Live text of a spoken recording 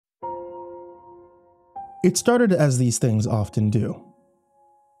It started as these things often do,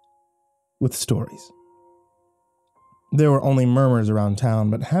 with stories. There were only murmurs around town,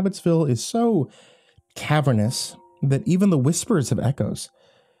 but Habitsville is so cavernous that even the whispers have echoes.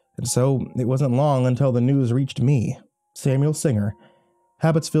 And so it wasn't long until the news reached me, Samuel Singer,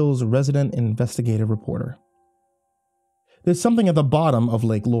 Habitsville's resident investigative reporter. There's something at the bottom of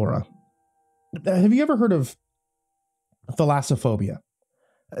Lake Lura. Have you ever heard of thalassophobia?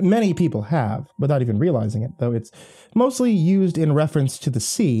 Many people have, without even realizing it, though it's mostly used in reference to the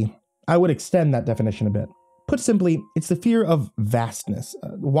sea. I would extend that definition a bit. Put simply, it's the fear of vastness,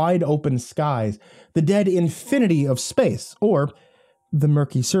 wide open skies, the dead infinity of space, or the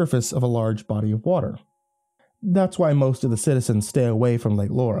murky surface of a large body of water. That's why most of the citizens stay away from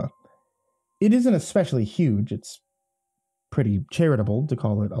Lake Lura. It isn't especially huge. It's pretty charitable to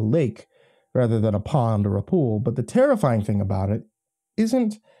call it a lake rather than a pond or a pool, but the terrifying thing about it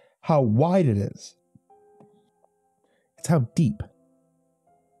isn't how wide it is. It's how deep.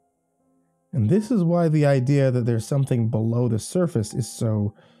 And this is why the idea that there's something below the surface is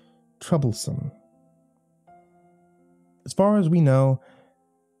so troublesome. As far as we know,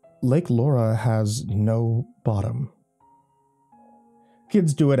 Lake Lura has no bottom.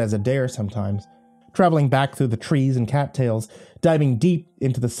 Kids do it as a dare sometimes, traveling back through the trees and cattails, diving deep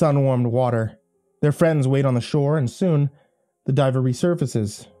into the sun-warmed water. Their friends wait on the shore, and soon the diver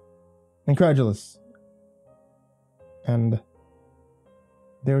resurfaces, incredulous. And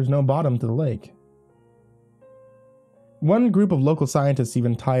there's no bottom to the lake. One group of local scientists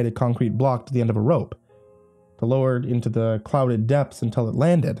even tied a concrete block to the end of a rope to lower it into the clouded depths until it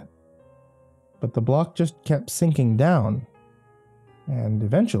landed. But the block just kept sinking down, and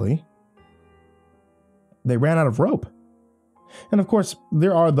eventually they ran out of rope. And of course,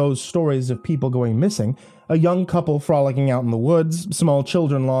 there are those stories of people going missing, a young couple frolicking out in the woods, small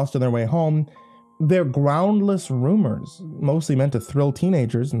children lost on their way home. They're groundless rumors, mostly meant to thrill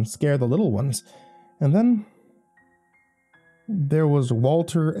teenagers and scare the little ones. And then there was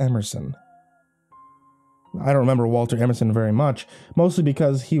Walter Emerson. I don't remember Walter Emerson very much, mostly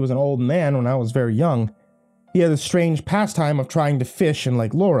because he was an old man when I was very young. He had a strange pastime of trying to fish in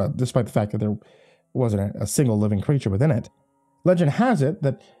Lake Lura, despite the fact that there wasn't a single living creature within it. Legend has it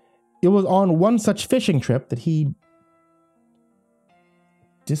that it was on one such fishing trip that he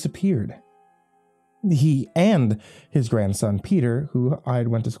disappeared. He and his grandson, Peter, who I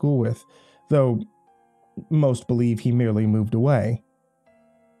went to school with, though most believe he merely moved away.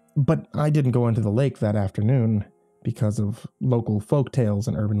 But I didn't go into the lake that afternoon because of local folk tales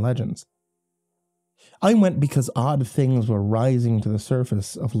and urban legends. I went because odd things were rising to the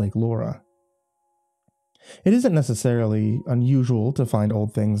surface of Lake Lura. It isn't necessarily unusual to find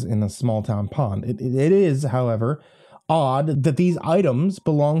old things in a small-town pond. It is, however, odd that these items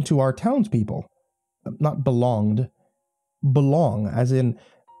belong to our townspeople. Not belonged. Belong, as in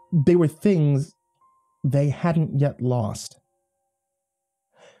they were things they hadn't yet lost.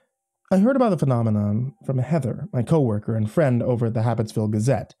 I heard about the phenomenon from Heather, my coworker and friend over at the Habitsville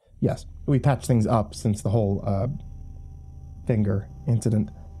Gazette. Yes, we patched things up since the whole, finger incident.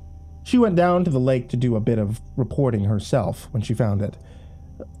 She went down to the lake to do a bit of reporting herself when she found it.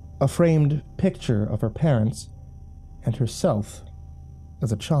 A framed picture of her parents and herself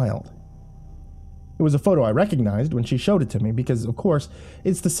as a child. It was a photo I recognized when she showed it to me because, of course,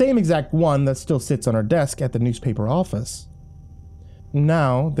 it's the same exact one that still sits on her desk at the newspaper office.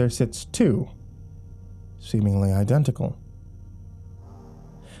 Now there sits two, seemingly identical.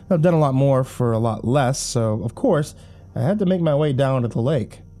 I've done a lot more for a lot less, so, of course, I had to make my way down to the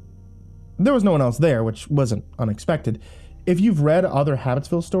lake. There was no one else there, which wasn't unexpected. If you've read other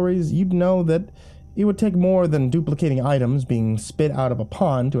Habitsville stories, you'd know that it would take more than duplicating items being spit out of a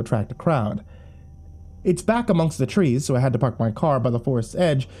pond to attract a crowd. It's back amongst the trees, so I had to park my car by the forest's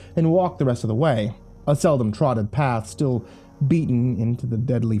edge and walk the rest of the way, a seldom trodden path still beaten into the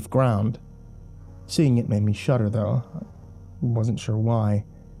dead leaf ground. Seeing it made me shudder, though. I wasn't sure why.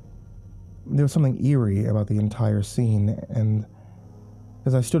 There was something eerie about the entire scene, and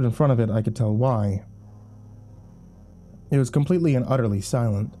as I stood in front of it, I could tell why. It was completely and utterly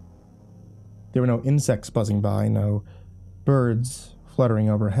silent. There were no insects buzzing by, no birds fluttering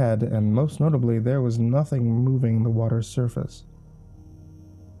overhead, and most notably, there was nothing moving the water's surface.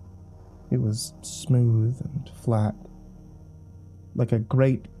 It was smooth and flat, like a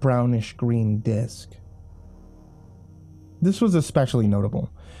great brownish-green disk. This was especially notable,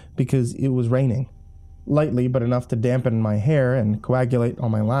 because it was raining, lightly but enough to dampen my hair and coagulate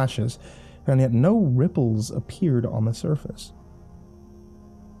on my lashes, and yet no ripples appeared on the surface.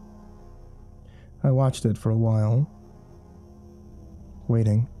 I watched it for a while,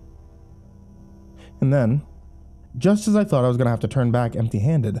 waiting. And then, just as I thought I was going to have to turn back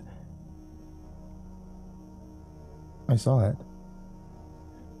empty-handed, I saw it.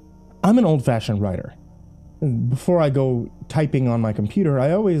 I'm an old-fashioned writer. Before I go typing on my computer,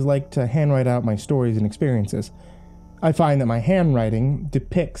 I always like to handwrite out my stories and experiences. I find that my handwriting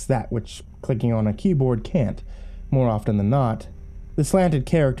depicts that which clicking on a keyboard can't, more often than not, the slanted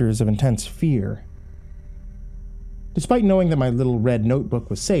characters of intense fear. Despite knowing that my little red notebook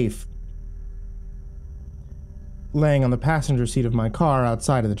was safe, laying on the passenger seat of my car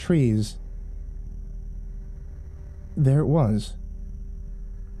outside of the trees, there it was.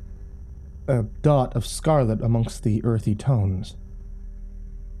 A dot of scarlet amongst the earthy tones.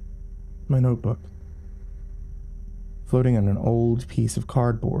 My notebook, floating on an old piece of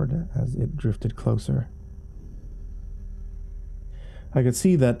cardboard as it drifted closer. I could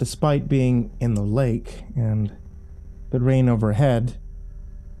see that despite being in the lake and the rain overhead,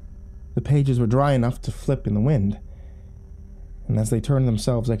 the pages were dry enough to flip in the wind, and as they turned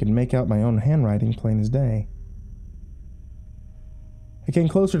themselves, I could make out my own handwriting plain as day. I came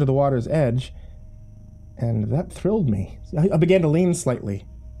closer to the water's edge, and that thrilled me. I began to lean slightly,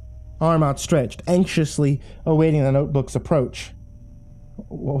 arm outstretched, anxiously awaiting the notebook's approach.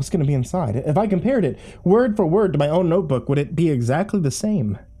 What was going to be inside? If I compared it word for word to my own notebook, would it be exactly the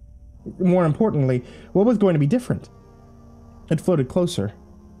same? More importantly, what was going to be different? It floated closer,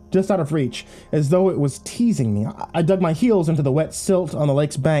 just out of reach, as though it was teasing me. I dug my heels into the wet silt on the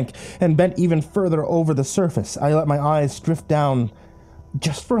lake's bank and bent even further over the surface. I let my eyes drift down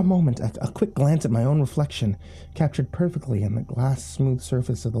just for a moment, a quick glance at my own reflection, captured perfectly in the glass-smooth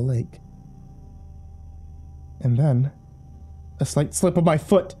surface of the lake. And then, a slight slip of my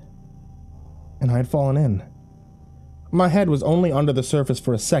foot, and I had fallen in. My head was only under the surface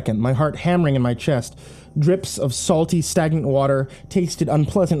for a second, my heart hammering in my chest. Drips of salty, stagnant water tasted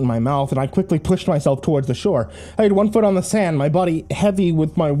unpleasant in my mouth, and I quickly pushed myself towards the shore. I had one foot on the sand, my body heavy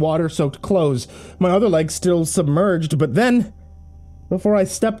with my water-soaked clothes, my other leg still submerged, but then, before I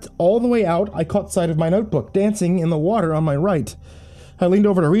stepped all the way out, I caught sight of my notebook, dancing in the water on my right. I leaned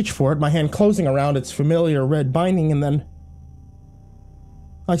over to reach for it, my hand closing around its familiar red binding, and then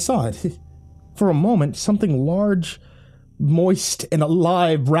I saw it. For a moment, something large, moist, and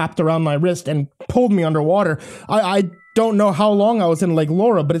alive wrapped around my wrist and pulled me underwater. I don't know how long I was in Lake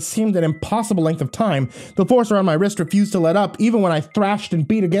Lura, but it seemed an impossible length of time. The force around my wrist refused to let up, even when I thrashed and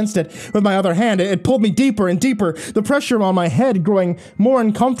beat against it with my other hand. It pulled me deeper and deeper, the pressure on my head growing more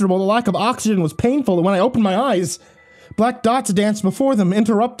uncomfortable. The lack of oxygen was painful, and when I opened my eyes, black dots danced before them,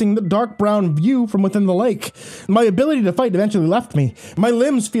 interrupting the dark brown view from within the lake. My ability to fight eventually left me, my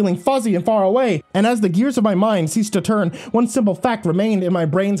limbs feeling fuzzy and far away, and as the gears of my mind ceased to turn, one simple fact remained in my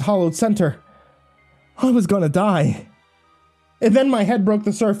brain's hollowed center. I was gonna die. And then my head broke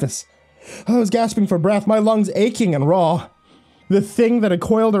the surface. I was gasping for breath, my lungs aching and raw. The thing that had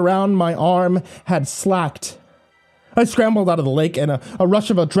coiled around my arm had slacked. I scrambled out of the lake, and a rush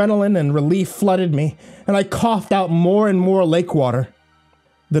of adrenaline and relief flooded me, and I coughed out more and more lake water.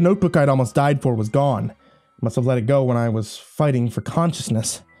 The notebook I'd almost died for was gone. Must have let it go when I was fighting for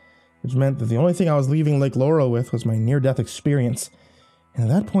consciousness, which meant that the only thing I was leaving Lake Lura with was my near-death experience, and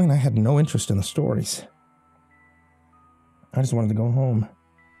at that point I had no interest in the stories. I just wanted to go home.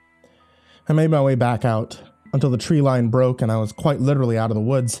 I made my way back out until the tree line broke and I was quite literally out of the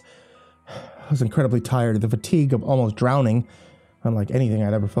woods. I was incredibly tired, the fatigue of almost drowning, unlike anything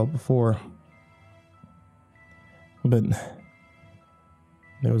I'd ever felt before. But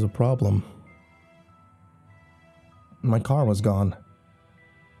there was a problem. My car was gone.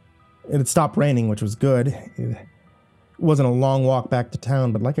 It had stopped raining, which was good. It wasn't a long walk back to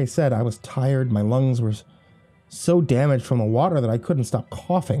town, but like I said, I was tired. My lungs were so damaged from the water that I couldn't stop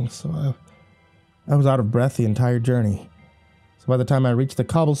coughing, so I was out of breath the entire journey. So by the time I reached the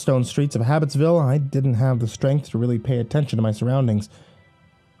cobblestone streets of Habitsville, I didn't have the strength to really pay attention to my surroundings,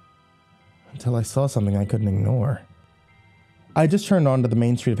 until I saw something I couldn't ignore. I just turned onto the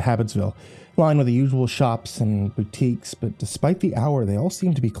main street of Habitsville, lined with the usual shops and boutiques, but despite the hour, they all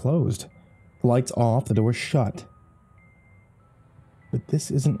seemed to be closed. The lights off, the doors shut. But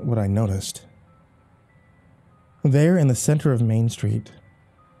this isn't what I noticed. There in the center of Main Street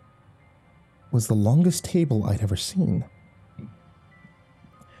was the longest table I'd ever seen.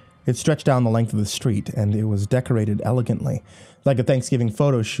 It stretched down the length of the street, and it was decorated elegantly, like a Thanksgiving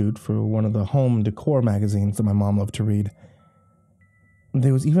photo shoot for one of the home decor magazines that my mom loved to read.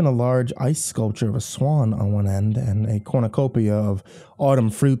 There was even a large ice sculpture of a swan on one end, and a cornucopia of autumn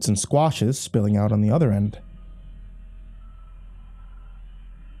fruits and squashes spilling out on the other end.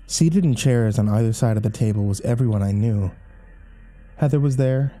 Seated in chairs on either side of the table was everyone I knew. Heather was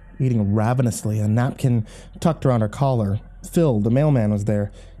there, eating ravenously, a napkin tucked around her collar. Phil, the mailman, was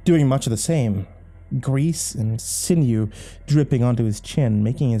there, doing much of the same. Grease and sinew dripping onto his chin,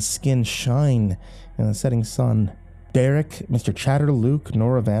 making his skin shine in the setting sun. Derek, Mr. Chatter, Luke,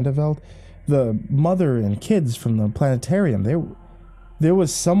 Nora Vandeveld, the mother and kids from the planetarium. There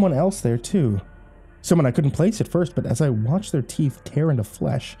was someone else there too. Someone I couldn't place at first, but as I watched their teeth tear into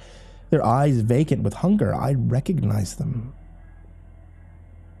flesh, their eyes vacant with hunger, I recognized them.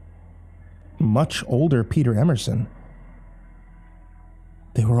 Much older Peter Emerson.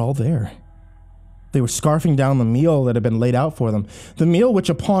 They were all there. They were scarfing down the meal that had been laid out for them. The meal which,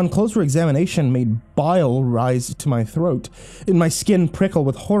 upon closer examination, made bile rise to my throat, and my skin prickle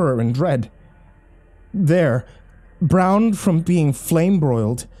with horror and dread. There, browned from being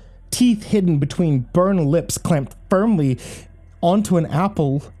flame-broiled, teeth hidden between burned lips clamped firmly onto an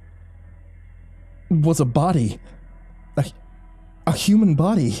apple, was a body. A human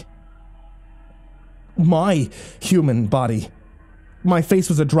body. My human body. My face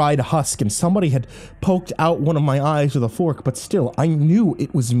was a dried husk, and somebody had poked out one of my eyes with a fork, but still, I knew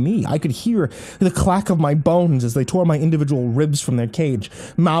it was me. I could hear the clack of my bones as they tore my individual ribs from their cage,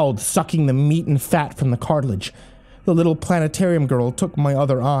 mouths sucking the meat and fat from the cartilage. The little planetarium girl took my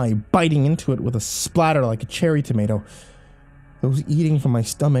other eye, biting into it with a splatter like a cherry tomato. Those eating from my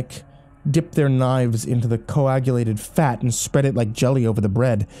stomach dipped their knives into the coagulated fat and spread it like jelly over the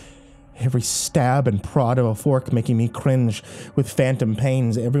bread. Every stab and prod of a fork making me cringe with phantom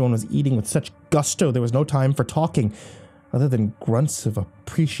pains. Everyone was eating with such gusto there was no time for talking, other than grunts of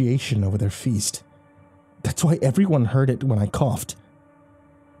appreciation over their feast. That's why everyone heard it when I coughed.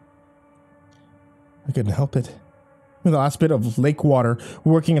 I couldn't help it. The last bit of lake water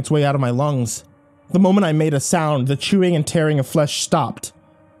working its way out of my lungs. The moment I made a sound, the chewing and tearing of flesh stopped.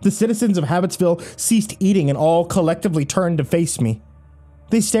 The citizens of Habitsville ceased eating and all collectively turned to face me.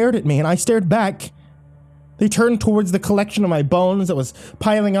 They stared at me, and I stared back. They turned towards the collection of my bones that was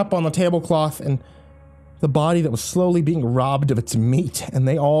piling up on the tablecloth, and the body that was slowly being robbed of its meat, and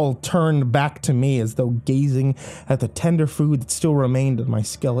they all turned back to me as though gazing at the tender food that still remained in my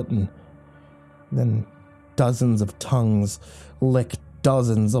skeleton. Then dozens of tongues licked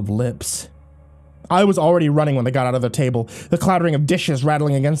dozens of lips. I was already running when they got out of the table, the clattering of dishes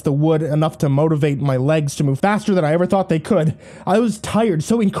rattling against the wood enough to motivate my legs to move faster than I ever thought they could. I was tired,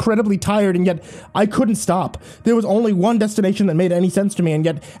 so incredibly tired, and yet I couldn't stop. There was only one destination that made any sense to me, and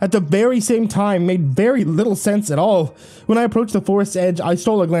yet at the very same time made very little sense at all. When I approached the forest's edge, I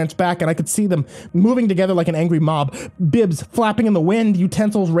stole a glance back, and I could see them moving together like an angry mob, bibs flapping in the wind,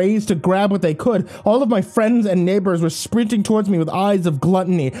 utensils raised to grab what they could. All of my friends and neighbors were sprinting towards me with eyes of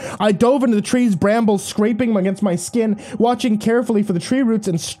gluttony. I dove into the tree's brambles, scraping against my skin, watching carefully for the tree roots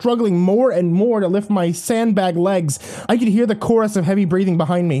and struggling more and more to lift my sandbag legs. I could hear the chorus of heavy breathing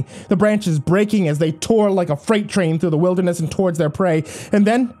behind me, the branches breaking as they tore like a freight train through the wilderness and towards their prey. And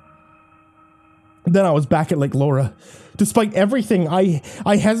then I was back at Lake Lura. Despite everything, I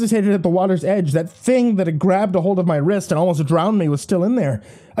hesitated at the water's edge. That thing that had grabbed a hold of my wrist and almost drowned me was still in there.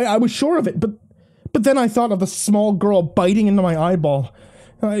 I was sure of it, but then I thought of the small girl biting into my eyeball.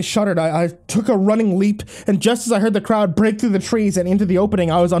 I shuddered. I took a running leap, and just as I heard the crowd break through the trees and into the opening,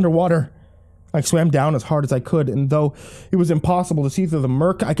 I was underwater. I swam down as hard as I could, and though it was impossible to see through the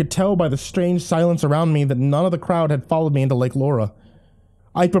murk, I could tell by the strange silence around me that none of the crowd had followed me into Lake Lura.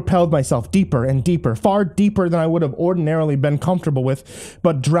 I propelled myself deeper and deeper, far deeper than I would have ordinarily been comfortable with,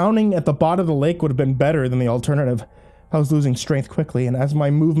 but drowning at the bottom of the lake would have been better than the alternative. I was losing strength quickly, and as my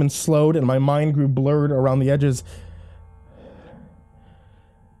movements slowed and my mind grew blurred around the edges,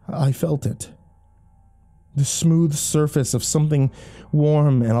 I felt it. The smooth surface of something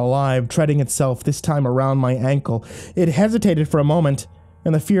warm and alive treading itself, this time around my ankle. It hesitated for a moment,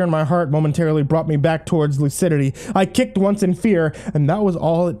 and the fear in my heart momentarily brought me back towards lucidity. I kicked once in fear, and that was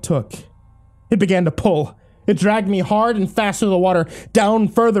all it took. It began to pull. It dragged me hard and fast through the water, down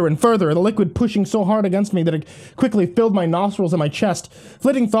further and further, the liquid pushing so hard against me that it quickly filled my nostrils and my chest.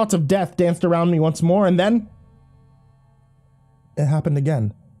 Flitting thoughts of death danced around me once more, and then it happened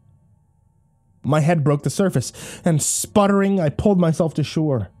again. My head broke the surface, and sputtering, I pulled myself to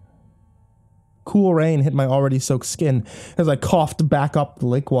shore. Cool rain hit my already soaked skin as I coughed back up the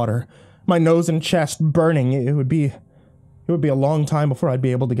lake water, my nose and chest burning. It would be a long time before I'd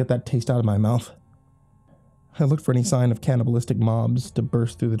be able to get that taste out of my mouth. I looked for any sign of cannibalistic mobs to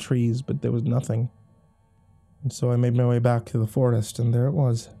burst through the trees, but there was nothing. And so I made my way back to the forest, and there it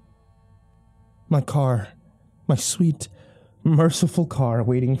was. My car, my sweet, merciful car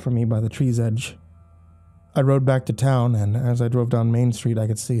waiting for me by the tree's edge. I rode back to town, and as I drove down Main Street, I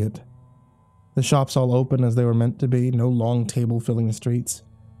could see it. The shops all open as they were meant to be, no long table filling the streets.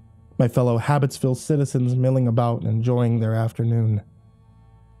 my fellow Habitsville citizens milling about, enjoying their afternoon.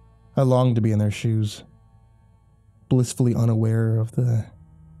 I longed to be in their shoes, blissfully unaware of the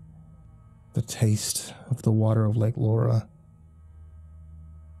taste of the water of Lake Lura,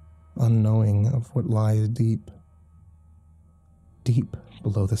 unknowing of what lies deep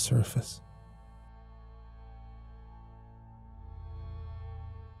below the surface.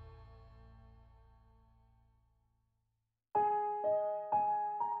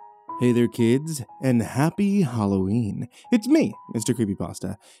 Hey there, kids, and happy Halloween. It's me,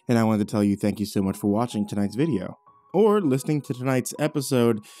 MrCreepyPasta, and I wanted to tell you thank you so much for watching tonight's video, or listening to tonight's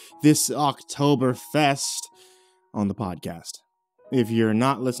episode, this Oktoberfest, on the podcast. If you're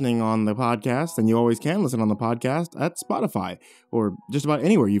not listening on the podcast, then you always can listen on the podcast at Spotify, or just about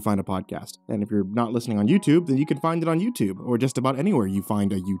anywhere you find a podcast. And if you're not listening on YouTube, then you can find it on YouTube, or just about anywhere you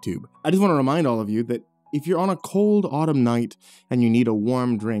find a YouTube. I just want to remind all of you that if you're on a cold autumn night and you need a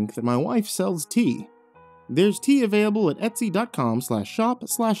warm drink, then my wife sells tea. There's tea available at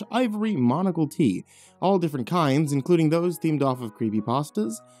etsy.com/shop/ivorymonocletea. All different kinds, including those themed off of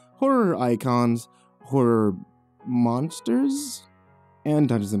creepypastas, horror icons, horror monsters, and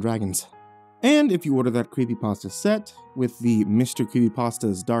Dungeons & Dragons. And if you order that creepypasta set with the Mr.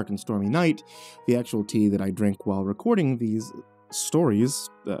 Creepypasta's Dark and Stormy Night, the actual tea that I drink while recording these stories,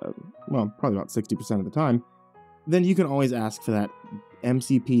 well, probably about 60% of the time, then you can always ask for that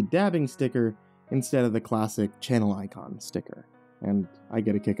MCP dabbing sticker instead of the classic channel icon sticker. And I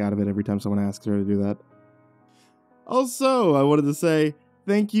get a kick out of it every time someone asks her to do that. Also, I wanted to say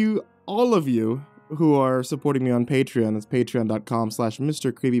thank you, all of you who are supporting me on Patreon. It's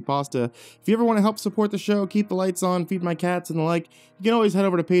patreon.com/MrCreepyPasta. If you ever want to help support the show, keep the lights on, feed my cats and the like, you can always head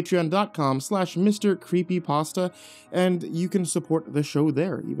over to patreon.com/MrCreepyPasta, and you can support the show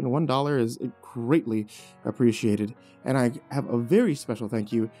there. Even $1 is greatly appreciated. And I have a very special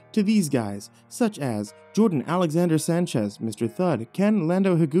thank you to these guys, such as Jordan Alexander Sanchez, Mr. Thud, Ken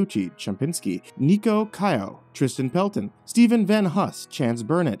Lando Higuchi, Chompski, Nico Kaeo, Tristain Pelton, Stephen VanHuss, Chance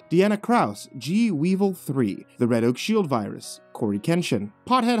Burnett, Deanna Kraus, G. Weevil 3, TheRedOakShieldVirus, CoryxKenshin,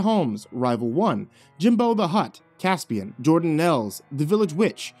 Pothead Holmes, Rival1, JimboTheHutt, Caspian, Jordan Nells, The Village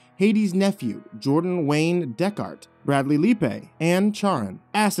Witch, Hades' Nephew, Jordan Wayne Deckard, Bradley Leipe, and Charron,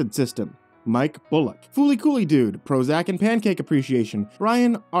 Acid System, Mike Bullock, Fooly Cooly Dude, Prozac and Pancake Appreciation,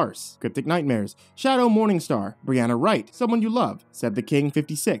 Brian Arse, Cryptic Nightmares, Shadow Morningstar, Brianna Wright, Someone You Love, Seb the King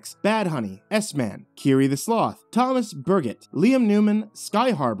 56, Bad Honey, S-Man, Kiri the Sloth, Thomas Burgett, Liam Newman,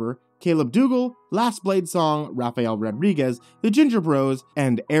 Sky Harbor, Caleb Dougal, Last Blade Song, Rafael Rodriguez, The Ginger Bros,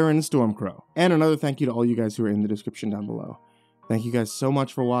 and Aaron Stormcrow. And another thank you to all you guys who are in the description down below. Thank you guys so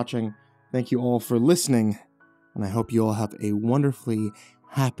much for watching. Thank you all for listening. And I hope you all have a wonderfully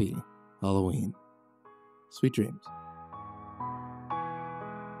happy Halloween. Sweet dreams.